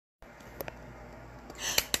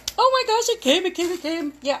my gosh, it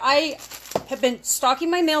came. Yeah, I have been stalking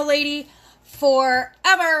my mail lady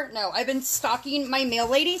forever. No, I've been stalking my mail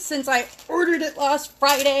lady since I ordered it last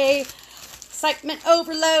Friday. Excitement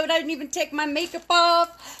overload. I didn't even take my makeup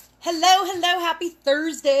off. Hello, happy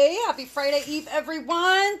Thursday. Happy Friday Eve,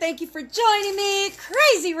 everyone. Thank you for joining me.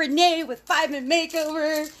 Crazy Renee with 5-Minute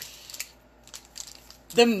Makeover.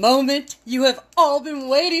 The moment you have all been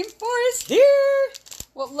waiting for is here.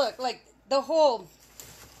 Well, look, like the whole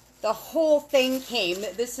thing came.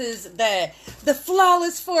 This is the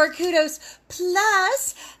Flawless 4 Kudos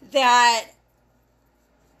Plus that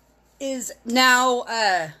is now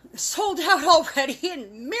sold out already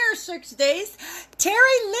in mere 6 days. Terry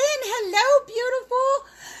Lynn, hello,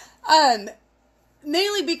 beautiful.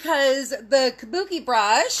 Mainly because the Kabuki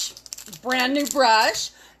brush, brand new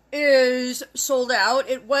brush, is sold out.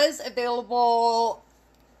 It was available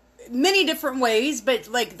many different ways, but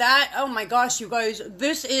like that, oh my gosh, you guys,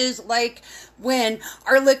 this is like when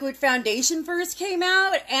our liquid foundation first came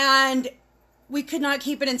out and we could not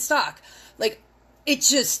keep it in stock. Like, it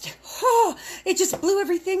just blew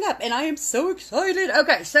everything up, and I am so excited.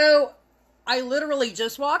 Okay, so I literally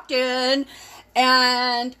just walked in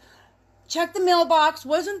and checked the mailbox,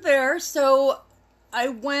 wasn't there, so I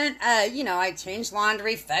went, I changed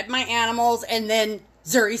laundry, fed my animals, and then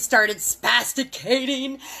Zuri started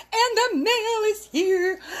spasticating, and the mail is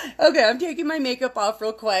here. Okay, I'm taking my makeup off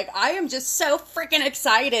real quick. I am just so freaking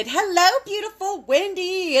excited. Hello, beautiful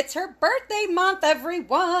Wendy. It's her birthday month,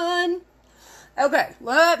 everyone. Okay,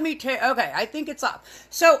 I think it's off.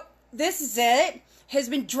 So, this is it. Has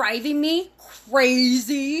been driving me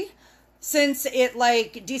crazy since it,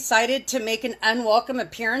 like, decided to make an unwelcome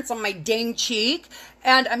appearance on my dang cheek.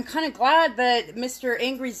 And I'm kind of glad that Mr.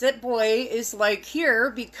 Angry Zip Boy is, like, here,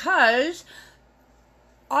 because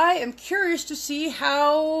I am curious to see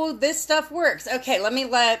how this stuff works. Okay, let me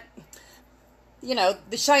let,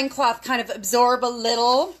 the shine cloth kind of absorb a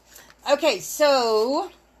little. Okay,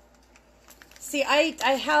 so see, I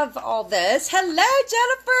have all this. Hello,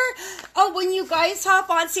 Jennifer. Oh, when you guys hop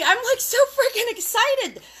on, see, I'm, like, so freaking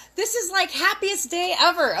excited. This is like happiest day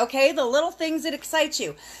ever, okay? The little things that excite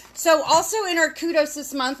you. So also in our kudos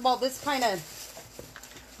this month, well, this kind of,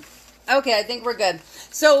 okay, I think we're good.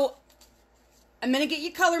 So I'm going to get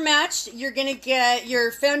you color matched. You're going to get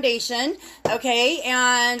your foundation, okay?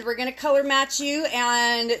 And we're going to color match you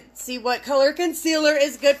and see what color concealer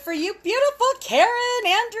is good for you. Beautiful Karen,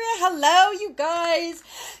 Andrea, hello, you guys.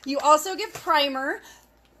 You also get primer,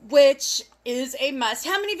 which is a must.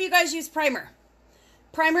 How many of you guys use primer?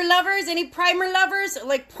 Primer lovers? Any primer lovers?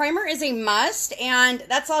 Like, primer is a must, and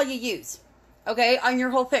that's all you use, okay, on your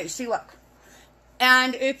whole face. See, look.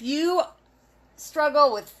 And if you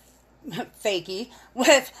struggle with cakey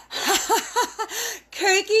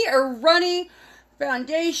or runny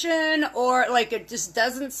foundation, or like it just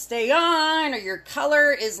doesn't stay on, or your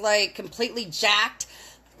color is like completely jacked,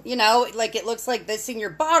 like it looks like this in your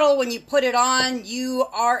bottle when you put it on, you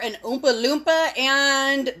are an Oompa Loompa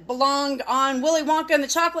and belonged on Willy Wonka and the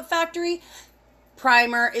Chocolate Factory,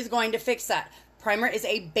 primer is going to fix that. Primer is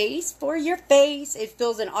a base for your face. It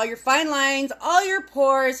fills in all your fine lines, all your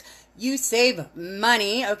pores. You save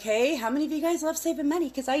money, okay? How many of you guys love saving money?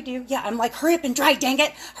 Because I do. Yeah, I'm like, hurry up and dry, dang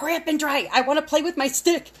it. Hurry up and dry. I want to play with my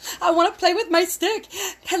stick. Hello,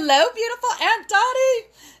 beautiful Aunt Dottie.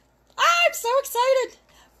 I'm so excited.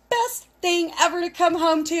 Best thing ever to come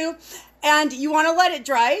home to. And you want to let it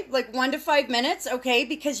dry like 1 to 5 minutes, okay?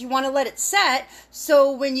 Because you want to let it set.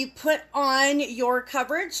 So when you put on your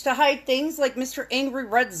coverage to hide things like Mr. Angry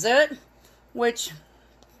Red Zit, which,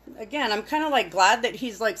 again, I'm kind of like glad that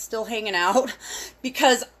he's like still hanging out,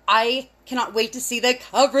 because I cannot wait to see the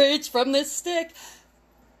coverage from this stick.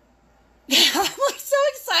 I'm like so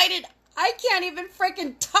excited. I can't even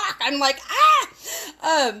freaking talk. I'm like,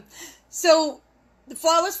 so the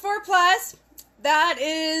Flawless 4 Plus, that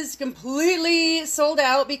is completely sold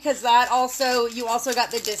out, because that also, you also got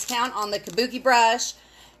the discount on the Kabuki brush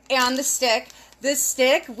and the stick. This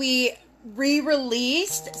stick, we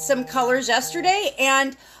re-released some colors yesterday,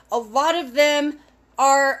 and a lot of them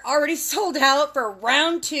are already sold out for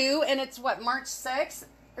round 2, and it's what, March 6th?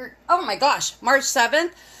 Or, oh my gosh, March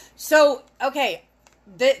 7th. So, okay,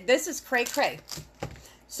 this is cray-cray.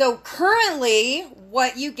 So currently,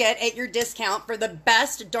 what you get at your discount for the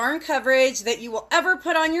best darn coverage that you will ever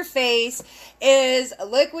put on your face is a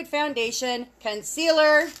liquid foundation,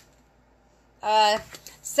 concealer,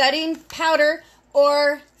 setting powder,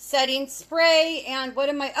 or setting spray, and what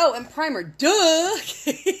am I, oh, and primer, duh!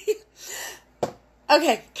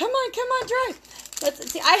 Okay, come on, dry. Let's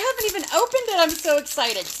see, I haven't even opened it, I'm so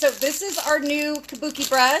excited. So this is our new Kabuki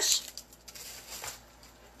brush.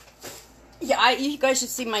 Yeah, you guys should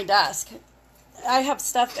see my desk. I have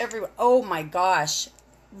stuff everywhere. Oh my gosh.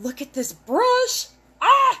 Look at this brush.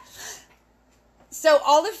 Ah! So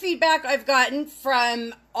all the feedback I've gotten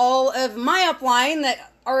from all of my upline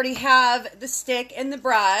that already have the stick and the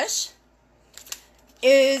brush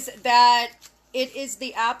is that it is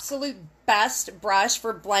the absolute best brush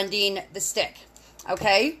for blending the stick.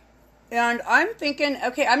 Okay? And I'm thinking,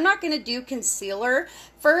 okay, I'm not going to do concealer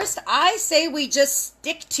first. I say we just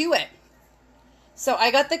stick to it. So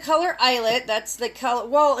I got the color Eyelet. That's the color,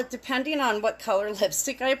 well, depending on what color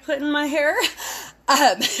lipstick I put in my hair,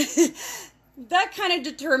 that kind of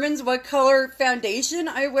determines what color foundation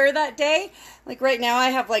I wear that day. Like right now I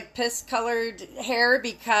have like piss colored hair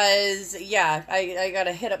because, yeah, I got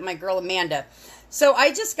to hit up my girl Amanda. So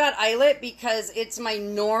I just got Eyelet because it's my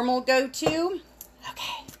normal go-to.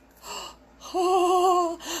 Okay.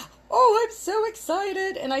 Oh, I'm so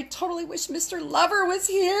excited. And I totally wish Mr. Lover was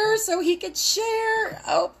here so he could share.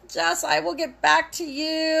 Oh, Jess, I will get back to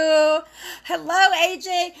you. Hello,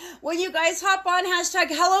 AJ. Will you guys hop on hashtag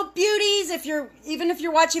Hello Beauties even if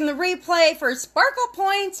you're watching the replay for Sparkle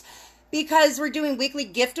Points, because we're doing weekly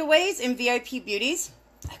giveaways in VIP Beauties.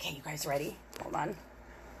 Okay, you guys ready? Hold on.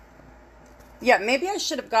 Yeah, maybe I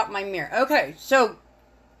should have got my mirror. Okay, so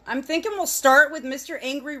I'm thinking we'll start with Mr.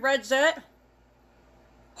 Angry Rosette.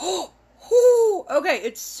 Oh, okay,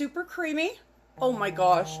 it's super creamy. Oh my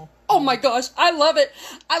gosh. Oh my gosh, I love it.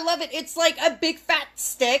 I love it. It's like a big fat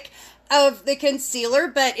stick of the concealer,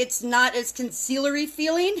 but it's not as concealery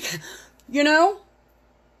feeling, you know?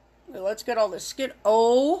 Let's get all the skin.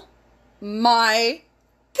 Oh my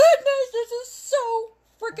goodness, this is so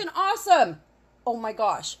freaking awesome. Oh my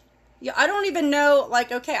gosh. Yeah, I don't even know,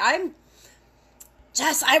 like, okay,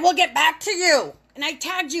 Jess, I will get back to you. And I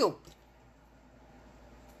tagged you.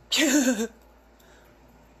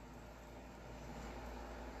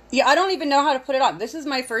 Yeah, I don't even know how to put it on. This is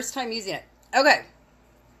my first time using it. Okay.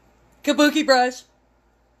 Kabuki brush.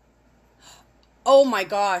 Oh my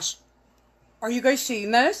gosh. Are you guys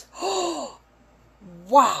seeing this?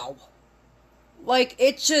 Wow. Like,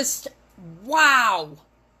 it just, wow.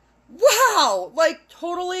 Wow. Like,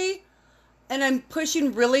 totally. And I'm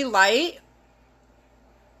pushing really light.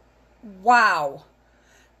 Wow.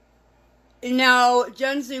 Now,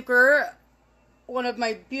 Jen Zucker, one of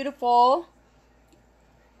my beautiful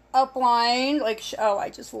upline, like, oh, I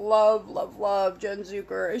just love Jen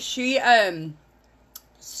Zucker. She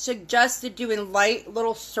suggested doing light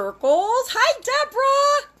little circles. Hi,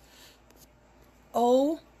 Deborah.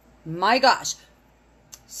 Oh my gosh.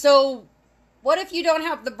 So, what if you don't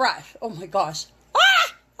have the brush? Oh my gosh.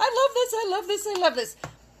 Ah! I love this.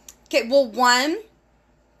 Okay, well, one,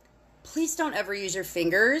 please don't ever use your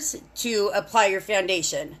fingers to apply your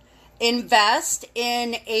foundation. Invest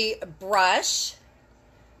in a brush.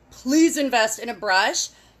 Please invest in a brush.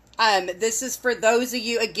 This is for those of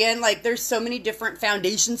you, again, like, there's so many different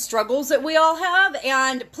foundation struggles that we all have.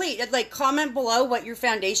 And please, like, comment below what your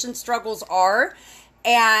foundation struggles are,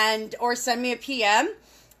 or send me a PM.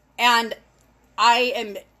 And I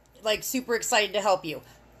am, like, super excited to help you.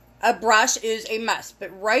 A brush is a must.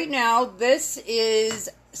 But right now, this is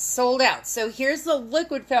sold out. So here's the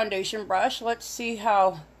liquid foundation brush. Let's see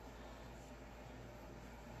how.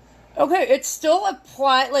 Okay, it's still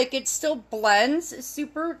applied, like, it still blends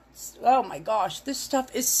super. Oh my gosh, this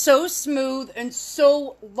stuff is so smooth and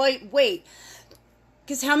so lightweight.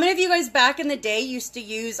 Because how many of you guys back in the day used to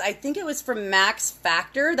use, I think it was from Max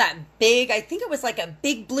Factor, that big, I think it was like a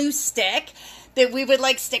big blue stick that we would,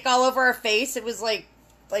 like, stick all over our face. It was like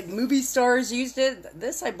movie stars used it.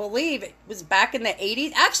 This, I believe, it was back in the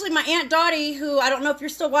 80s. Actually, my Aunt Dottie, who, I don't know if you're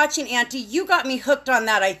still watching, Auntie, you got me hooked on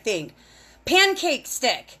that, I think. Pancake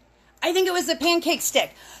stick. I think it was a pancake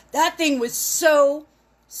stick. That thing was so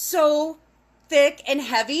thick and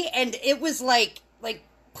heavy, and it was like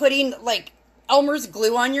putting, like, Elmer's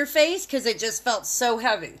glue on your face, because it just felt so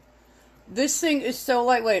heavy. This thing is so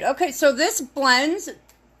lightweight. Okay, so this blends.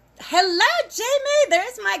 Hello, Jamie.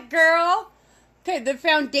 There's my girl. Okay, the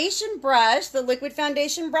foundation brush, the liquid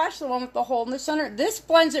foundation brush, the one with the hole in the center, this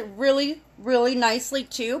blends it really, really nicely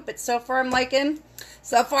too. But so far I'm liking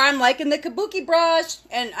the Kabuki brush.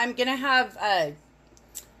 And I'm going to have,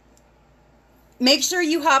 make sure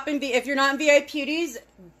you hop in, if you're not in VIP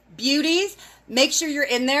Beauties, make sure you're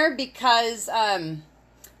in there, because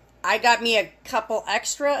I got me a couple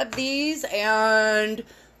extra of these, and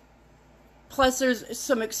plus there's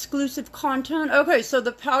some exclusive content. Okay, so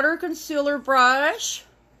the powder concealer brush.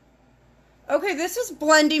 Okay, this is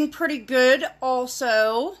blending pretty good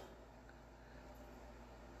also.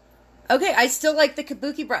 Okay, I still like the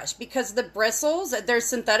Kabuki brush because the bristles, they're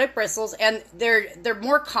synthetic bristles, and they're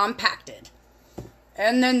more compacted.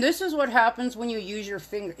 And then this is what happens when you use your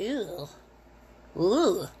finger. Ew.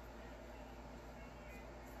 Ooh.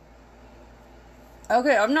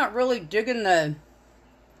 Okay, I'm not really digging the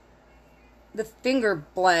finger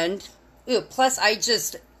blend. Ew, plus I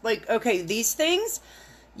just, like, okay, these things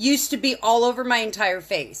used to be all over my entire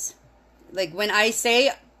face. Like, when I say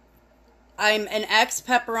I'm an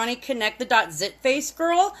ex-pepperoni connect the dot zit face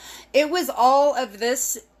girl, it was all of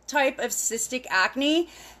this type of cystic acne,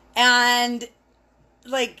 and,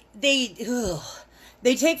 like, they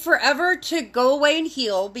take forever to go away and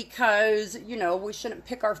heal because, you know, we shouldn't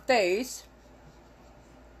pick our face.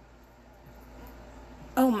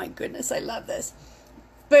 Oh my goodness, I love this.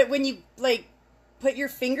 But when you, like, put your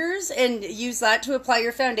fingers and use that to apply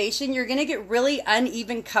your foundation, you're going to get really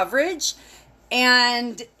uneven coverage,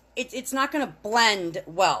 and it's not going to blend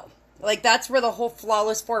well. Like, that's where the whole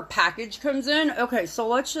Flawless 4 package comes in. Okay, so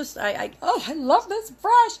let's just, I love this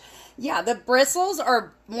brush. Yeah, the bristles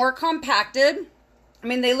are more compacted. I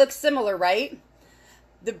mean, they look similar, right?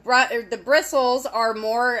 The bristles are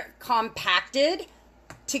more compacted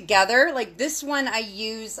together. Like, this one I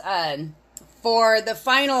use for the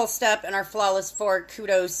final step in our Flawless 4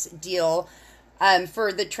 Kudos deal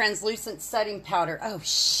for the translucent setting powder. Oh,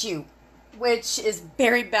 shoot. Which is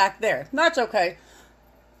buried back there. That's okay.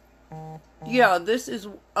 Yeah, this is...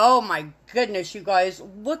 Oh, my goodness, you guys.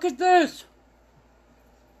 Look at this.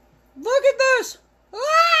 Look at this. Ah,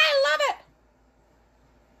 I love it.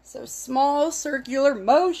 So, small circular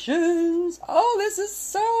motions. Oh, this is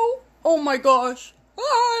so... Oh, my gosh.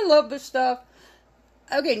 Oh, I love this stuff.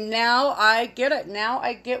 Okay, now I get it. Now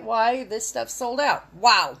I get why this stuff sold out.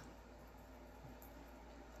 Wow.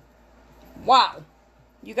 Wow.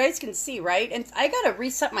 You guys can see, right? And I gotta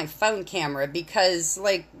reset my phone camera because,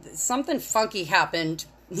 like, something funky happened,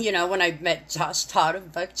 you know, when I met Josh Todd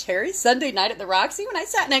of Buck Cherry Sunday night at the Roxy when I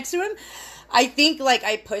sat next to him. I think, like,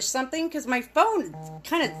 I pushed something because my phone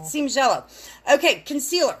kind of seems yellow. Okay,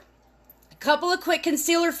 concealer. Couple of quick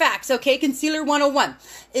concealer facts, okay? Concealer 101.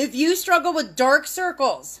 If you struggle with dark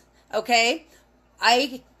circles, okay,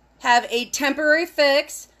 I have a temporary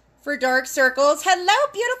fix for dark circles.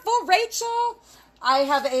 Hello, beautiful Rachel. I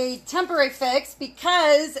have a temporary fix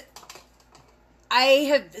because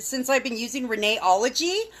since I've been using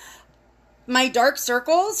Reneeology, my dark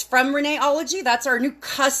circles from Reneeology, that's our new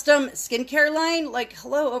custom skincare line. Like,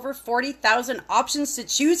 hello, over 40,000 options to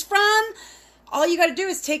choose from. All you got to do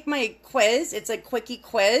is take my quiz. It's a quickie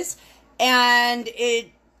quiz, and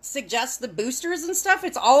it suggests the boosters and stuff.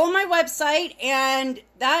 It's all on my website, and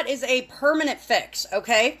that is a permanent fix,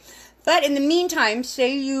 okay? But in the meantime,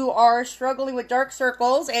 say you are struggling with dark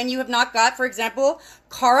circles and you have not got, for example,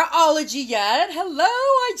 Karaology yet. Hello,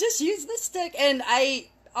 I just used the stick, and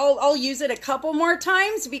I'll use it a couple more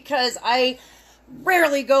times because I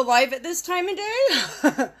rarely go live at this time of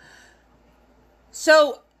day.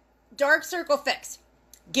 So, dark circle fix.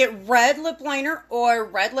 Get red lip liner or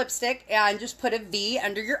red lipstick and just put a V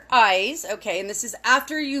under your eyes. Okay, and this is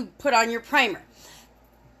after you put on your primer.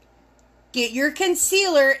 Get your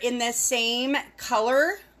concealer in the same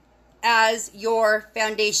color as your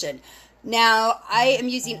foundation. Now, I am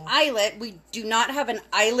using Eyelet. We do not have an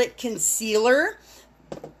Eyelet concealer,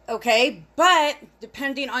 okay? But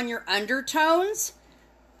depending on your undertones,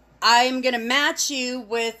 I'm going to match you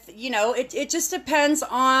with, you know, it just depends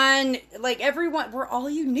on, like, everyone. We're all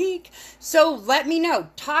unique. So let me know.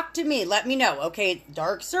 Talk to me. Let me know. Okay,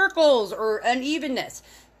 dark circles or unevenness.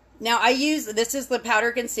 Now, this is the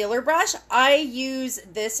powder concealer brush. I use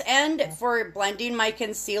this end for blending my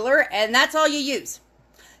concealer, and that's all you use.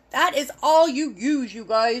 That is all you use, you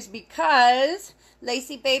guys, because,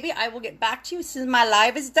 Lacey, baby, I will get back to you as soon as my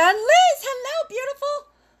live is done. Liz, hello, beautiful.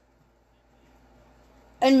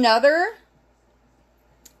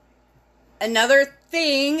 Another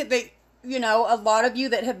thing that, you know, a lot of you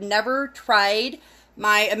that have never tried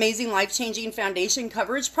my amazing life-changing foundation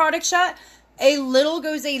coverage product shot, a little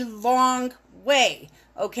goes a long way,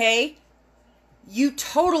 okay? You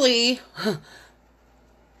totally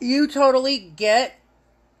get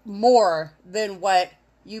more than what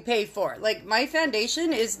you pay for. Like, my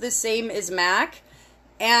foundation is the same as MAC,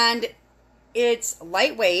 and it's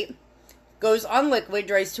lightweight, goes on liquid,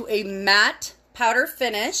 dries to a matte powder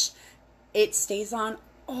finish. It stays on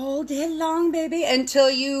all day long, baby,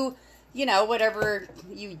 until you know, whatever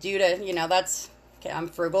you do to, you know, that's... Okay, I'm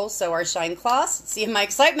frugal, so our Shine Cloths. See my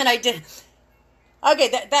excitement, I did. Okay,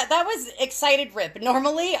 that was excited rip.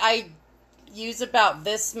 Normally, I use about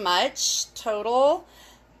this much total,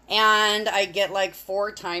 and I get like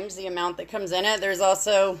 4 times the amount that comes in it. There's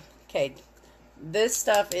also, okay, this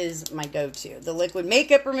stuff is my go-to. The liquid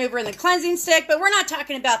makeup remover and the cleansing stick, but we're not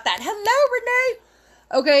talking about that. Hello, Renee.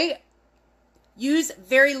 Okay? Use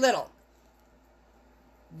very little.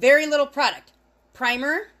 Very little product.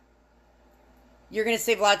 Primer, you're going to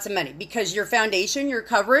save lots of money because your foundation, your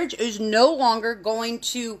coverage is no longer going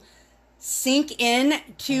to sink in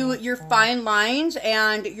to your fine lines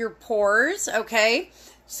and your pores, okay?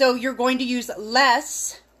 So you're going to use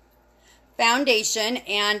less foundation,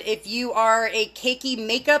 and if you are a cakey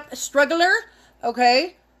makeup struggler,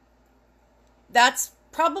 okay, that's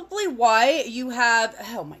probably why you have,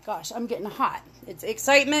 oh my gosh, I'm getting hot. It's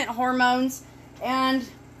excitement, hormones, and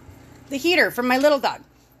the heater from my little dog.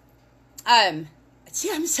 See,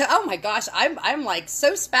 I'm so, oh my gosh, I'm like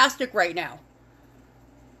so spastic right now.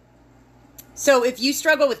 So if you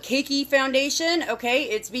struggle with cakey foundation, okay,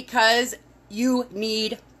 it's because you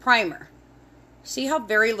need primer. See how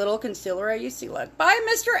very little concealer I use? See, look. Bye,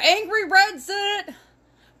 Mr. Angry Redsit.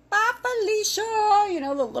 Bye, Felicia. You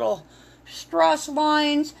know, the little strass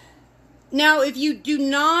lines. Now, if you do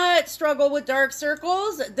not struggle with dark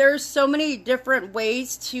circles, there's so many different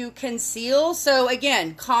ways to conceal. So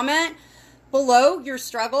again, comment below your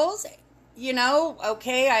struggles. You know,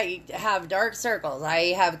 okay, I have dark circles.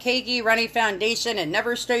 I have cakey, runny foundation. It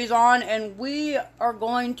never stays on. And we are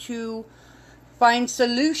going to find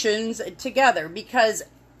solutions together, because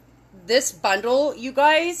this bundle, you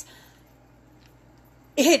guys,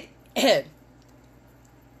 it's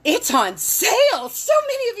on sale. So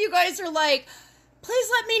many of you guys are like, please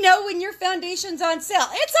let me know when your foundation's on sale.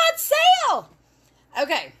 It's on sale.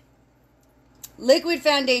 Okay. Liquid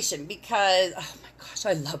foundation, because, oh my gosh,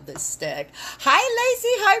 I love this stick. Hi, Lacey.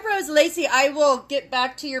 Hi, Rose. Lacey, I will get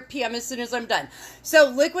back to your PM as soon as I'm done. So,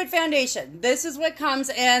 liquid foundation. This is what comes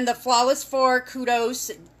in the Flawless 4 Kudos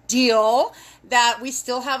deal that we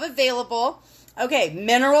still have available. Okay,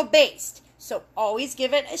 mineral based. So, always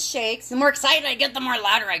give it a shake. The more excited I get, the more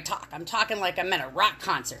louder I talk. I'm talking like I'm at a rock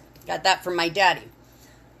concert. Got that from my daddy.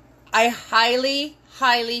 I highly,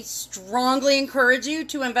 strongly encourage you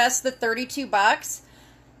to invest the $32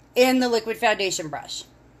 in the liquid foundation brush.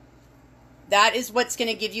 That is what's going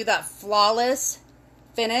to give you that flawless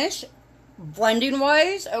finish, blending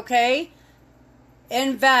wise, okay?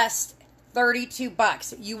 Invest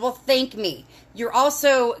 $32. You will thank me. You're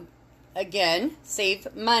also, again,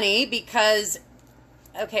 save money because,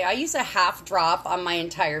 okay, I use a half drop on my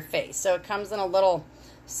entire face. So it comes in a little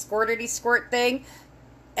squirtity squirt thing.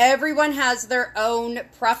 Everyone has their own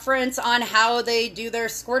preference on how they do their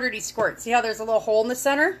squirtity squirt. See how there's a little hole in the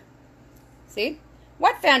center? See?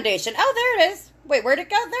 What foundation? Oh, there it is. Wait, where'd it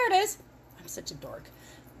go? There it is. I'm such a dork.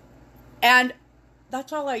 And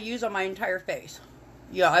that's all I use on my entire face.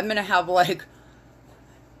 Yeah, I'm going to have like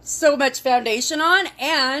so much foundation on.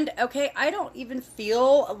 And, okay, I don't even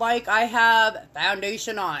feel like I have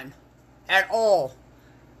foundation on at all.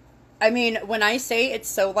 I mean, when I say it's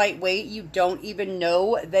so lightweight, you don't even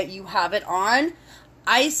know that you have it on.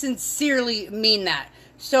 I sincerely mean that.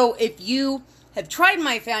 So if you have tried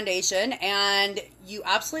my foundation and you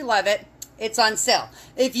absolutely love it, it's on sale.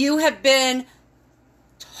 If you have been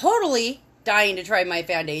totally dying to try my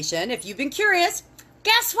foundation, if you've been curious,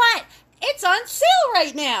 guess what? It's on sale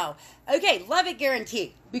right now. Okay, love it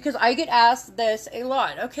guaranteed. Because I get asked this a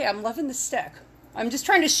lot. Okay, I'm loving the stick. I'm just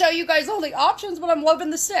trying to show you guys all the options, but I'm loving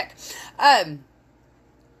the stick. And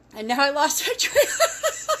now I lost my train.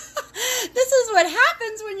 This is what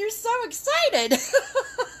happens when you're so excited.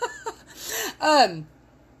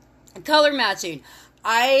 Color matching.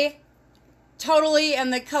 I totally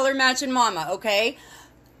am the color matching mama, okay?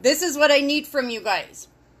 This is what I need from you guys.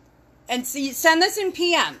 And see, send this in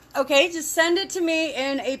PM, okay? Just send it to me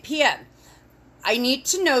in a PM. I need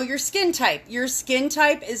to know your skin type. Your skin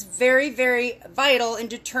type is very, very vital in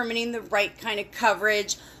determining the right kind of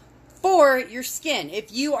coverage for your skin.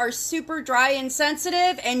 If you are super dry and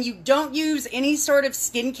sensitive and you don't use any sort of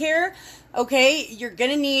skincare, okay, you're going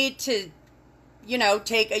to need to, you know,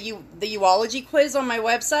 take the Uology quiz on my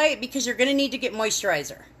website, because you're going to need to get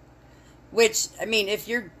moisturizer. Which, I mean, if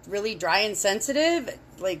you're really dry and sensitive,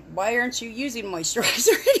 like, why aren't you using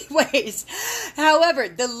moisturizer anyways? However,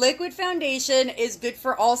 the liquid foundation is good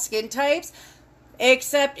for all skin types,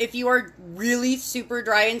 except if you are really super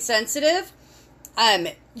dry and sensitive,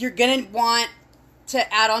 you're going to want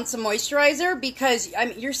to add on some moisturizer, because, I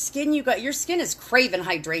mean, your skin is craving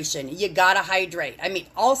hydration. You got to hydrate. I mean,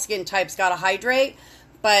 all skin types got to hydrate,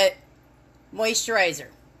 but moisturizer.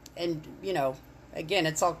 And, you know, again,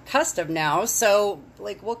 it's all custom now, so,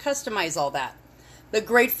 like, we'll customize all that. But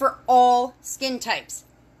great for all skin types.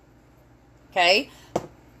 Okay?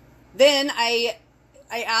 Then I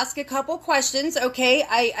ask a couple questions, okay?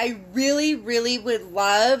 I really, really would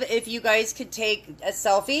love if you guys could take a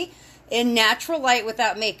selfie in natural light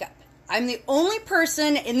without makeup. I'm the only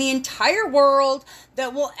person in the entire world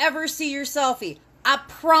that will ever see your selfie. I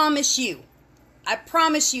promise you. I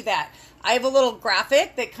promise you that. I have a little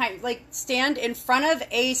graphic that kind of like stand in front of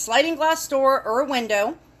a sliding glass door or a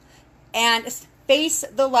window and face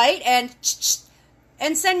the light and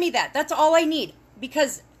send me that. That's all I need,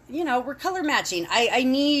 because, you know, we're color matching. I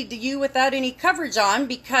need you without any coverage on,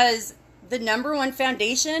 because the number one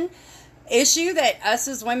foundation issue that us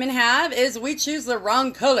as women have is we choose the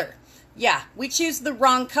wrong color. Yeah, we choose the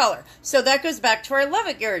wrong color. So that goes back to our Love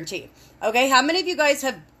It guarantee. Okay, how many of you guys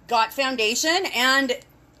have got foundation and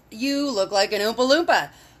you look like an Oompa Loompa?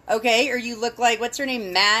 Okay, or you look like, what's her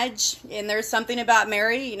name, Madge, and there's something about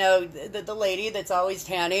Mary, you know, the lady that's always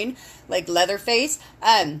tanning, like Leatherface.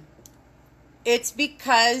 It's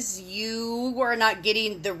because you are not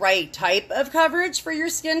getting the right type of coverage for your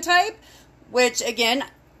skin type, which, again,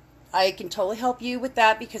 I can totally help you with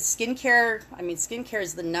that, because skincare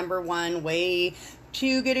is the number one way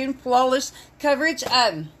to getting flawless coverage.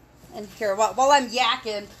 And here, while I'm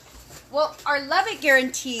yakking, well, our Love It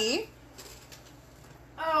guarantee,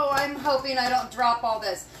 oh, I'm hoping I don't drop all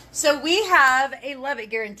this. So we have a Love It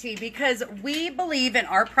guarantee because we believe in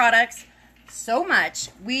our products so much.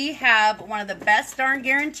 We have one of the best darn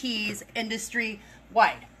guarantees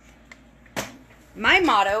industry-wide. My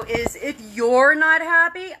motto is, if you're not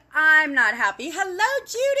happy, I'm not happy. Hello,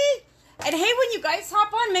 Judy. And hey, when you guys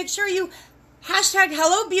hop on, make sure you hashtag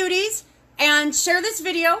Hello Beauties and share this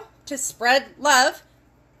video to spread love.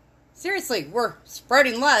 Seriously, we're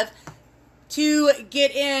spreading love to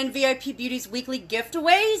get in VIP Beauties weekly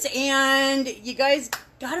giveaways. And you guys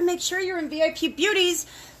got to make sure you're in VIP Beauties,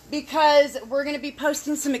 because we're going to be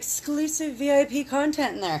posting some exclusive VIP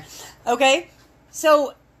content in there. Okay?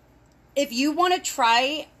 So if you want to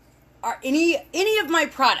try any of my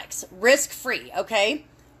products risk-free, okay?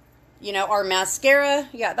 You know, our mascara,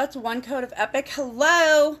 yeah, that's one coat of Epic.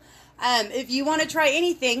 Hello. If you want to try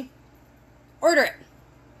anything, order it.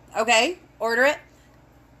 Okay? Order it.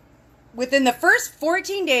 Within the first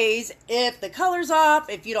 14 days, if the color's off,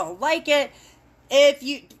 if you don't like it, if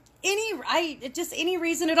you just any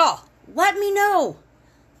reason at all, let me know.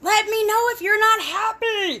 Let me know if you're not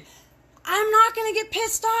happy. I'm not going to get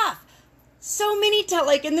pissed off. So many times,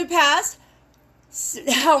 like in the past,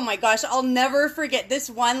 oh my gosh, I'll never forget this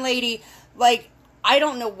one lady. Like, I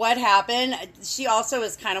don't know what happened. She also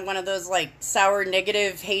is kind of one of those like sour,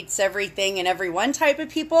 negative, hates everything and everyone type of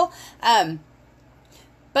people.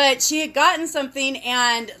 But she had gotten something,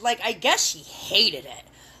 and like, I guess she hated it.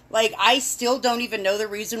 Like, I still don't even know the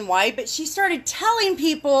reason why, but she started telling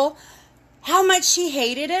people how much she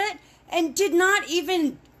hated it and did not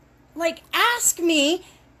even like ask me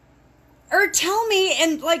or tell me,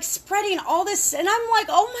 and like spreading all this. And I'm like,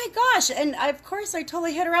 oh my gosh. And of course I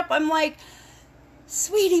totally hit her up. I'm like,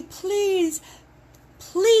 sweetie, please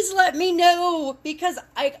let me know, because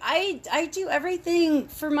I do everything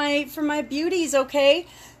for my beauties. Okay.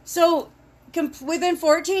 So within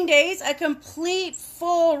 14 days, a complete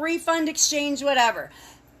full refund, exchange, whatever.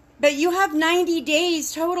 But you have 90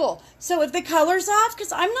 days total. So if the color's off,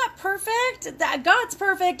 because I'm not perfect, God's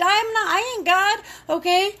perfect. I ain't God.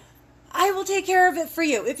 Okay. I will take care of it for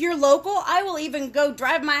you. If you're local, I will even go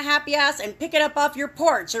drive my happy ass and pick it up off your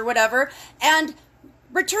porch or whatever and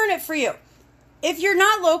return it for you. If you're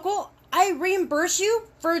not local, I reimburse you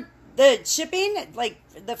for the shipping, like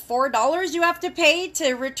the $4 you have to pay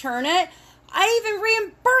to return it. I even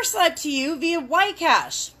reimburse that to you via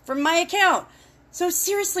YCash from my account. So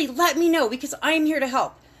seriously, let me know, because I am here to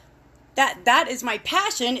help. That is my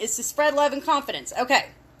passion, is to spread love and confidence. Okay.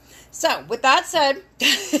 So, with that said,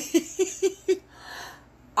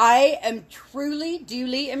 I am truly,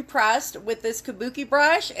 duly impressed with this Kabuki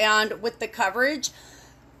brush and with the coverage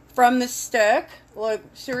from the stick. Like,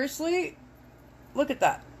 seriously, look at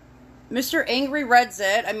that. Mr. Angry Red's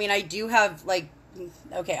it. I mean, I do have, like,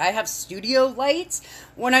 okay, I have studio lights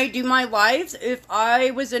when I do my lives. If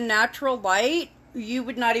I was a natural light, you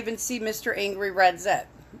would not even see Mr. Angry Red's it.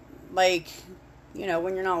 Like, you know,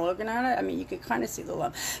 when you're not looking at it, I mean, you could kind of see the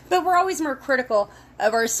love. But we're always more critical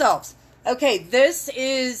of ourselves. Okay, this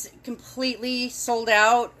is completely sold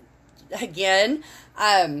out again.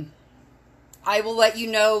 I will let you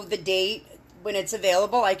know the date when it's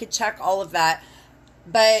available. I could check all of that.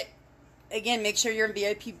 But, again, make sure you're in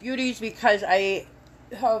VIP Beauties, because I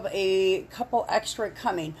have a couple extra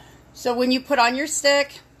coming. So when you put on your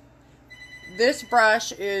stick, this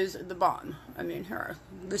brush is the bomb. I mean, here,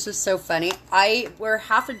 this is so funny. I wear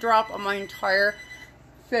half a drop on my entire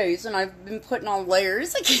face, and I've been putting on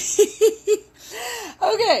layers.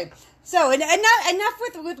 Okay, So, and enough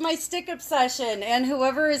with my stick obsession. And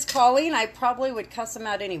whoever is calling, I probably would cuss them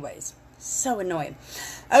out anyways. So annoying.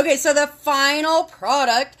 Okay, so the final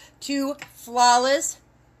product to flawless,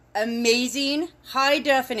 amazing, high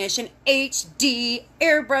definition, HD,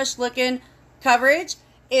 airbrush looking coverage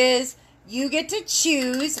is you get to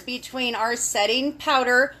choose between our setting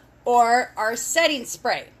powder or our setting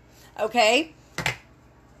spray. Okay?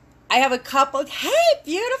 I have a couple. Hey,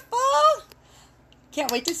 beautiful! Can't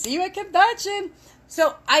wait to see you at convention.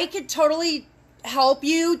 So I could totally help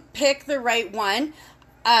you pick the right one.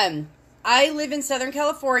 I live in Southern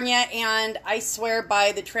California, and I swear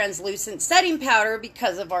by the translucent setting powder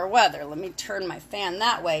because of our weather. Let me turn my fan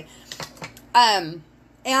that way. And,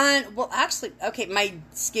 well, actually, okay, my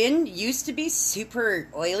skin used to be super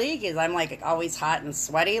oily because I'm, like, always hot and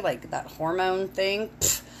sweaty, like that hormone thing.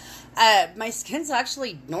 My skin's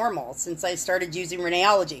actually normal since I started using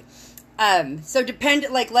Reneology. So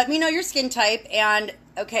let me know your skin type, and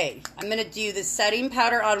okay, I'm going to do the setting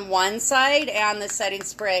powder on one side and the setting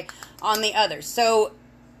spray on the other. So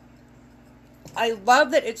I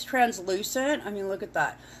love that it's translucent. I mean, look at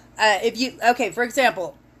that. For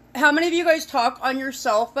example, how many of you guys talk on your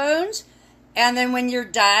cell phones, and then when you're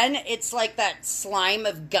done, it's like that slime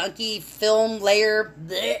of gunky film layer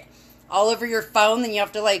bleh, all over your phone, then you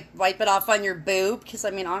have to, like, wipe it off on your boob? Because,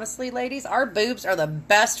 I mean, honestly, ladies, our boobs are the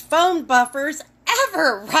best phone buffers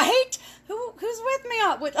ever, right? Who's with me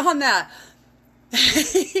on that?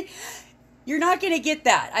 You're not going to get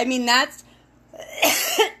that. I mean, that's...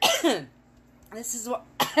 This is what...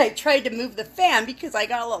 I tried to move the fan because I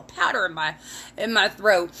got a little powder in my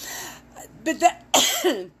throat. But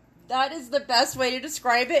that is the best way to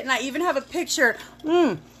describe it, and I even have a picture.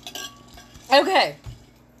 Okay.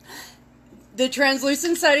 The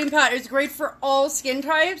translucent setting powder is great for all skin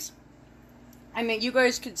types. I mean, you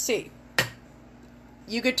guys could see.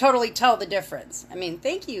 You could totally tell the difference. I mean,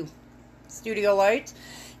 thank you, Studio Lights.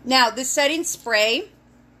 Now, the setting spray,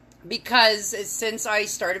 because since I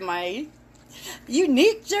started my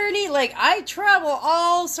Younique journey, like, I travel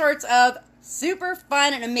all sorts of super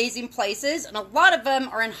fun and amazing places, and a lot of them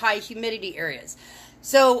are in high humidity areas.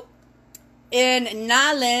 So, in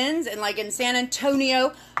Nolens and, like, in San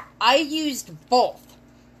Antonio, I used both.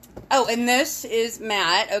 Oh, and this is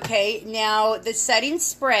matte, okay? Now, the setting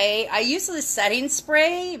spray, I use the setting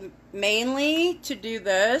spray mainly to do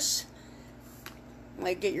this.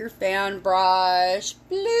 Like, get your fan brush,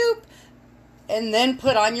 bloop, and then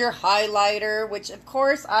put on your highlighter, which, of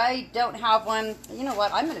course, I don't have one. You know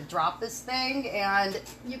what? I'm going to drop this thing, and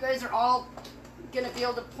you guys are all going to be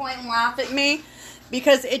able to point and laugh at me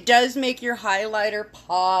because it does make your highlighter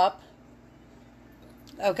pop.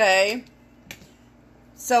 Okay,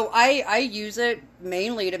 so I use it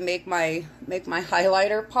mainly to make my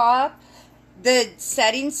highlighter pop. The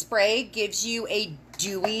setting spray gives you a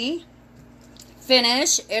dewy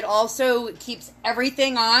finish. It also keeps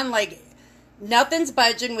everything on, like nothing's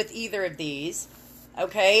budging with either of these.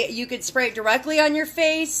 Okay, you could spray it directly on your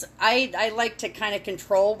face. I like to kind of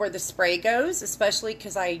control where the spray goes, especially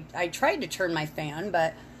because I tried to turn my fan,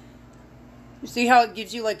 but you see how it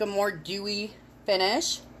gives you like a more dewy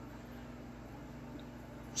finish.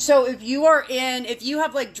 So if you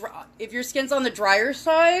have like, if your skin's on the drier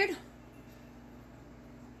side,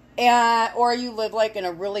 or you live like in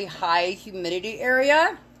a really high humidity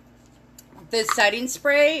area, the setting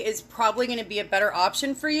spray is probably going to be a better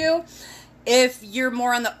option for you. If you're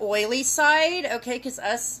more on the oily side, okay, because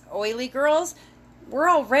us oily girls, we're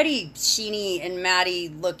already sheeny and matty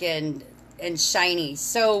looking and shiny.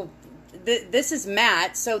 So this is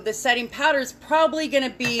matte, so the setting powder is probably going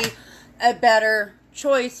to be a better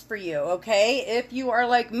choice for you, okay? If you are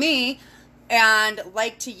like me and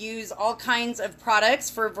like to use all kinds of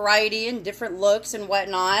products for variety and different looks and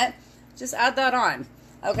whatnot, just add that on,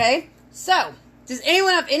 okay? So, does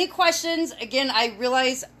anyone have any questions? Again, I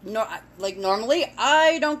realize, normally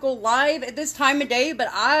I don't go live at this time of day, but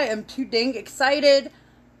I am too dang excited.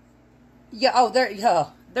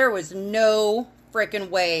 There was no freaking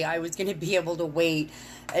way I was going to be able to wait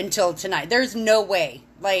until tonight. There's no way.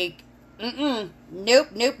 Like,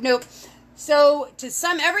 nope. So, to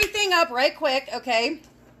sum everything up right quick, okay?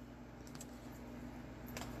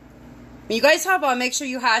 You guys hop on, make sure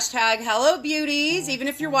you hashtag Hello Beauties. Even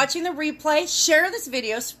if you're watching the replay, share this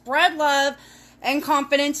video, spread love and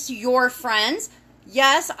confidence to your friends.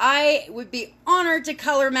 Yes, I would be honored to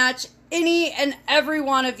color match any and every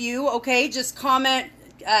one of you, okay? Just comment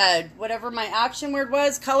whatever my action word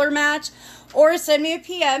was, color match, or send me a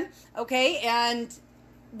PM, okay? And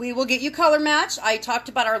we will get you color matched. I talked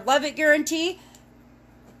about our Love It guarantee.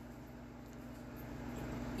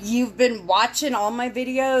 You've been watching all my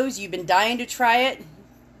videos. You've been dying to try it.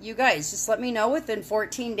 You guys, just let me know within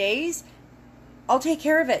 14 days. I'll take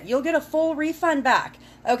care of it. You'll get a full refund back.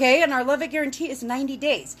 Okay? And our Love It guarantee is 90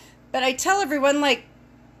 days. But I tell everyone, like,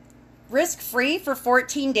 risk-free for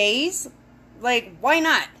 14 days. Like, why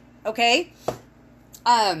not? Okay?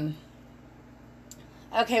 Okay,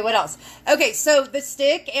 what else? Okay, so the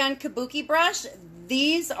stick and kabuki brush,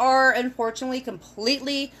 these are unfortunately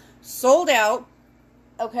completely sold out.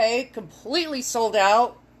 Okay, completely sold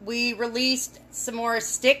out. We released some more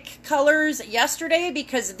stick colors yesterday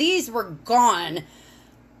because these were gone.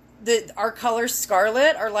 Our color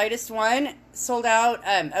Scarlet, our lightest one, sold out,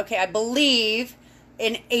 okay, I believe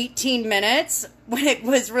in 18 minutes when it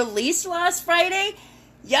was released last Friday.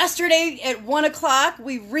 Yesterday at 1 o'clock,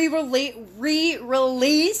 we re-released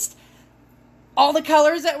all the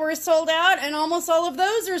colors that were sold out, and almost all of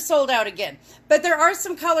those are sold out again. But there are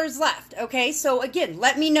some colors left, okay? So again,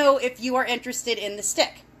 let me know if you are interested in the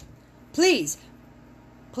stick. Please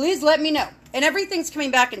let me know. And everything's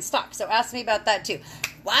coming back in stock, so ask me about that too.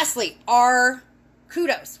 Lastly, our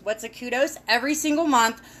kudos. What's a kudos? Every single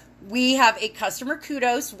month, we have a customer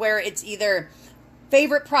kudos where it's either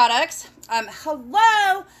favorite products,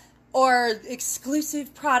 hello, or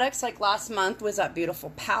exclusive products. Like last month was that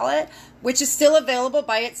beautiful palette, which is still available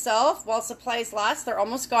by itself while supplies last. They're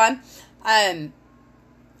almost gone.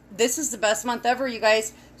 This is the best month ever, you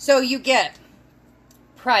guys. So you get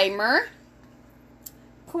primer,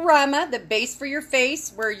 the base for your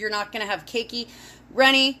face, where you're not going to have cakey,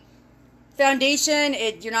 runny foundation.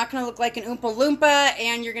 You're not going to look like an Oompa Loompa,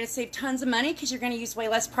 and you're going to save tons of money because you're going to use way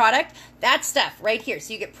less product. That stuff right here.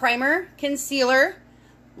 So you get primer, concealer,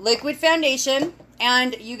 liquid foundation,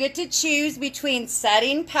 and you get to choose between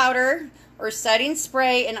setting powder or setting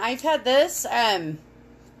spray. And I've had this,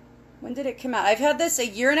 when did it come out? I've had this a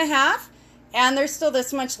year and a half, and there's still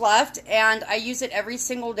this much left, and I use it every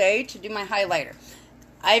single day to do my highlighter.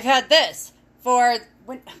 I've had this for,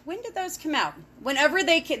 when did those come out? Whenever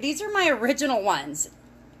they came, these are my original ones.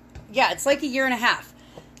 Yeah, it's like a year and a half.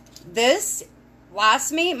 This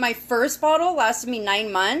lasts me, my first bottle lasted me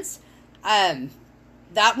 9 months.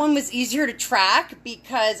 That one was easier to track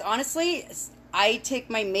because honestly, I take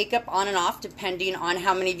my makeup on and off depending on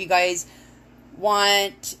how many of you guys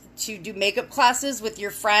want to do makeup classes with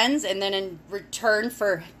your friends, and then in return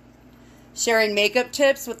for sharing makeup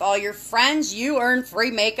tips with all your friends, you earn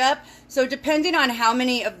free makeup. So depending on how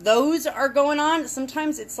many of those are going on,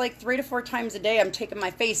 sometimes it's like 3 to 4 times a day I'm taking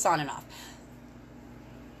my face on and off.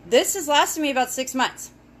 This has lasted me about 6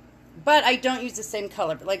 months, but I don't use the same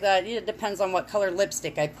color. But like that, it depends on what color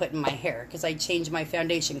lipstick I put in my hair, because I change my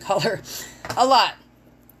foundation color a lot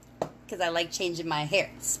because I like changing my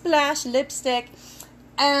hair. Splash lipstick.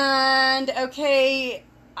 And okay,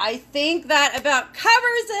 I think that about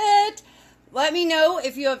covers it. Let me know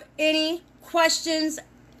if you have any questions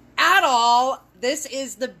at all. This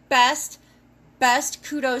is the best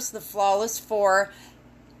kudos, the Flawless 4.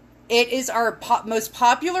 It is our most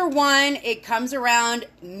popular one. It comes around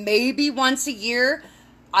maybe once a year,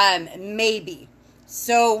 maybe.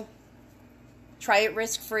 So try it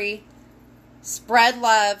risk-free. Spread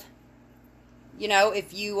love. You know,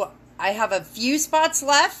 I have a few spots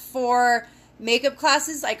left for makeup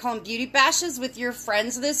classes. I call them beauty bashes with your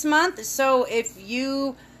friends this month. So if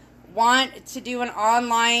you want to do an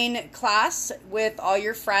online class with all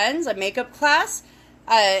your friends, a makeup class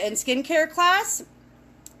and skincare class,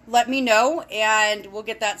 let me know and we'll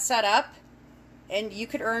get that set up. And you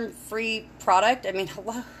could earn free product. I mean,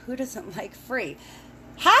 hello, who doesn't like free?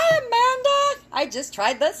 Hi, Amanda. I just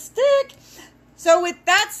tried the stick. So with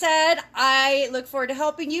that said, I look forward to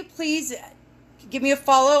helping you. Please give me a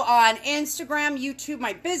follow on Instagram, YouTube,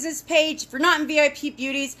 my business page. If you're not in VIP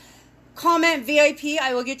Beauties, comment VIP.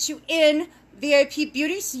 I will get you in VIP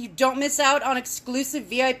Beauty so you don't miss out on exclusive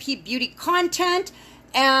VIP Beauty content.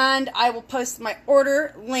 And I will post my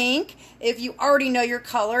order link. If you already know your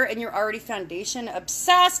color and you're already foundation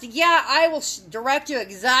obsessed, yeah, I will direct you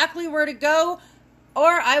exactly where to go,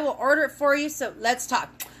 or I will order it for you. So let's talk.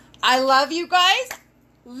 I love you guys.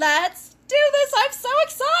 Let's do this. I'm so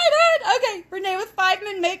excited. Okay, Renee with 5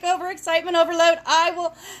 Min Makeover Excitement Overload. I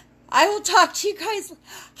will talk to you guys.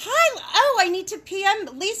 Hi. Oh, I need to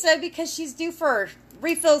PM Lisa because she's due for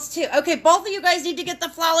refills too. Okay, both of you guys need to get the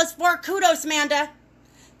Flawless 4. Kudos, Amanda.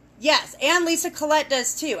 Yes, and Lisa Collette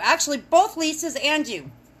does too. Actually, both Lisas and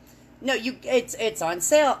you. No, it's on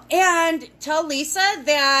sale. And tell Lisa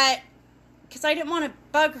that, because I didn't want to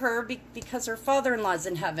bug her because her father-in-law's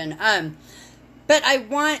in heaven. But I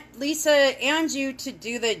want Lisa and you to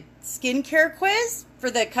do the skincare quiz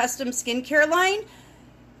for the custom skincare line.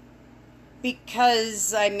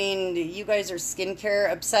 because I mean, you guys are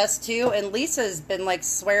skincare obsessed too, and Lisa's been like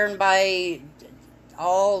swearing by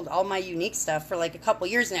all my Younique stuff for like a couple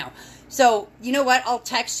years now. So you know what? I'll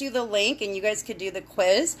text you the link, and you guys could do the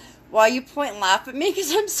quiz while you point and laugh at me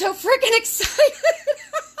because I'm so freaking excited.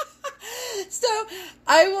 So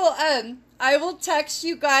I will text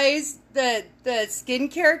you guys the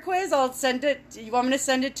skincare quiz. I'll send it. You want me to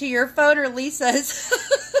send it to your phone or Lisa's?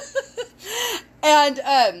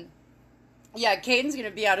 And yeah, Caden's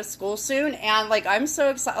gonna be out of school soon, and like I'm so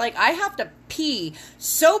excited. Like I have to pee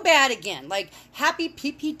so bad again. Like happy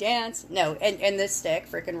pee pee dance. No, and this stick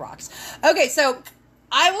freaking rocks. Okay, so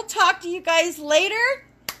I will talk to you guys later.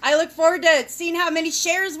 I look forward to seeing how many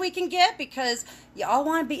shares we can get because you all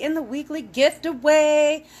want to be in the weekly gift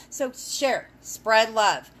away. So share, spread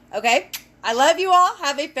love. Okay, I love you all.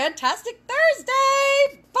 Have a fantastic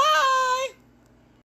Thursday. Bye.